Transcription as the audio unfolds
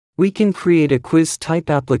We can create a quiz-type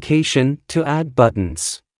application to add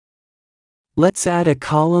buttons. Let's add a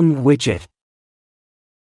column widget.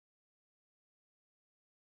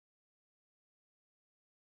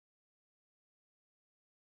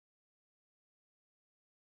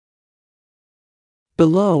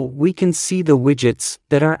 Below, we can see the widgets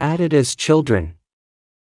that are added as children.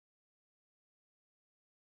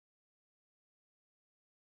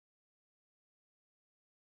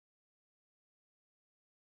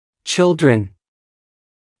 Children.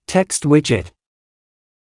 Text widget.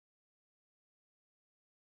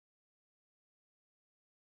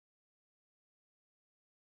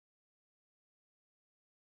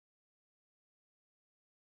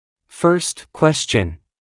 First question.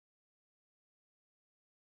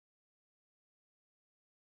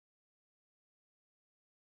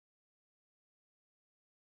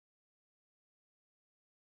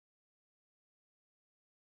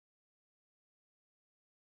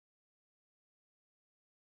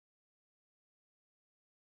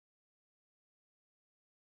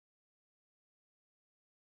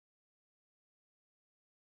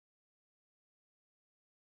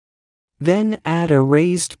 Then add a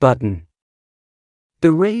raised button.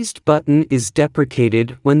 The raised button is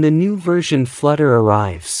deprecated when the new version Flutter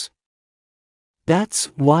arrives.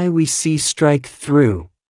 That's why we see strike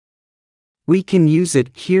through. We can use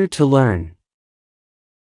it here to learn.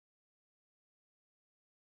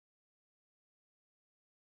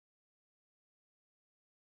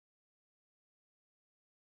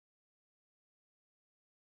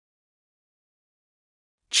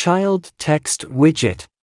 Child text widget.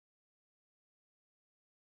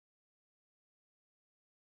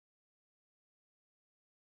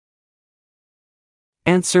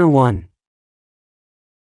 Answer 1.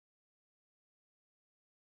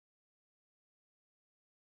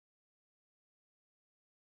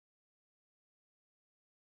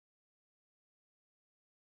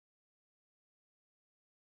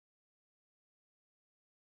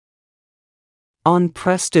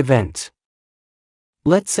 onPressed event.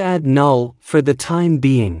 Let's add null for the time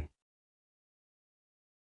being.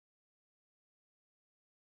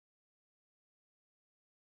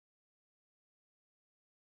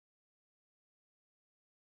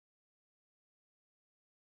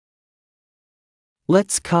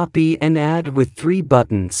 Let's copy and add with 3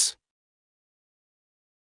 buttons.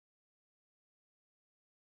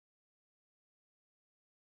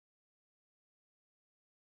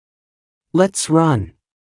 Let's run.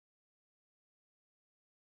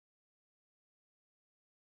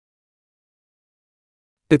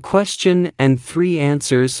 The question and 3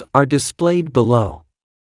 answers are displayed below.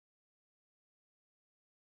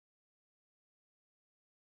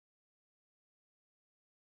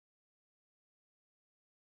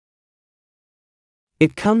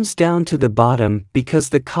 It comes down to the bottom because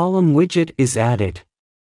the column widget is added.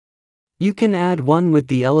 You can add one with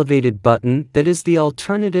the elevated button that is the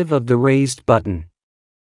alternative of the raised button.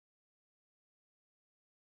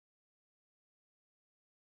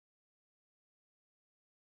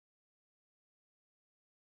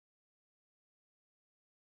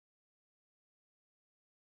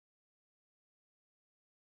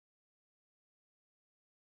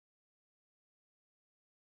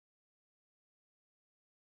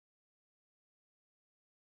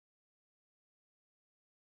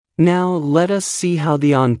 Now let us see how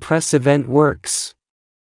the onPressed event works.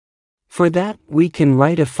 For that, we can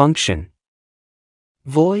write a function.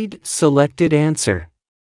 Void selected answer.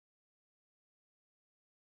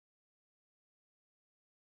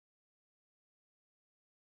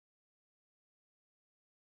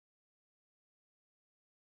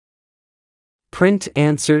 Print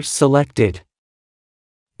answer selected.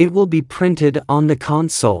 It will be printed on the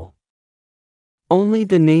console. Only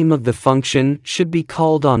the name of the function should be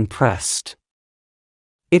called onPressed.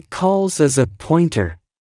 It calls as a pointer.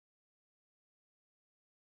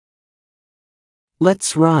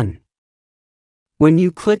 Let's run. When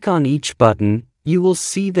you click on each button, you will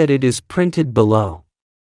see that it is printed below.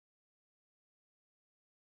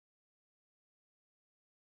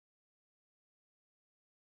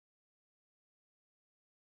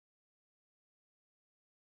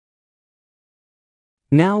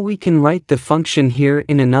 Now we can write the function here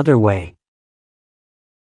in another way.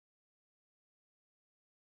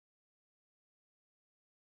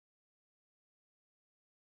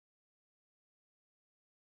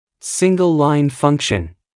 Single line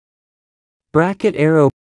function. Bracket arrow.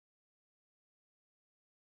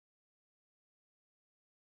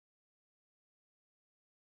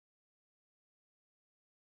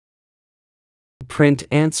 Print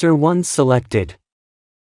answer 1 selected.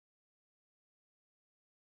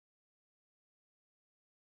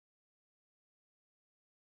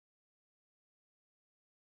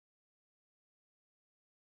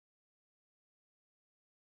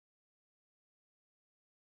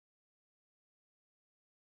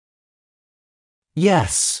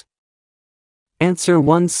 Yes. Answer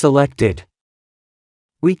 1 selected.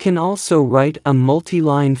 We can also write a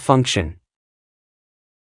multi-line function.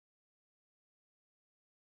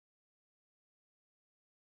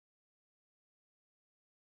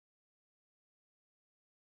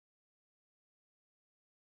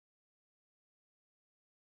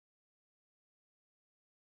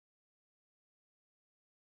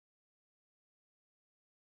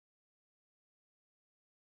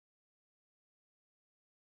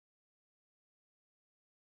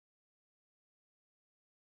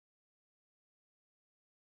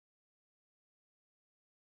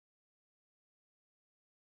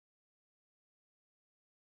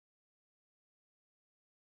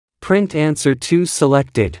 Print answer 2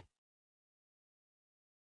 selected.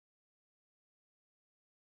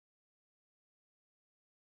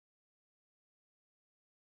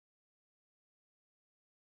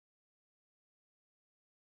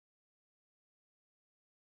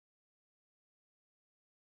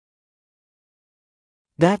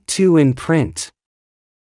 That 2 in print.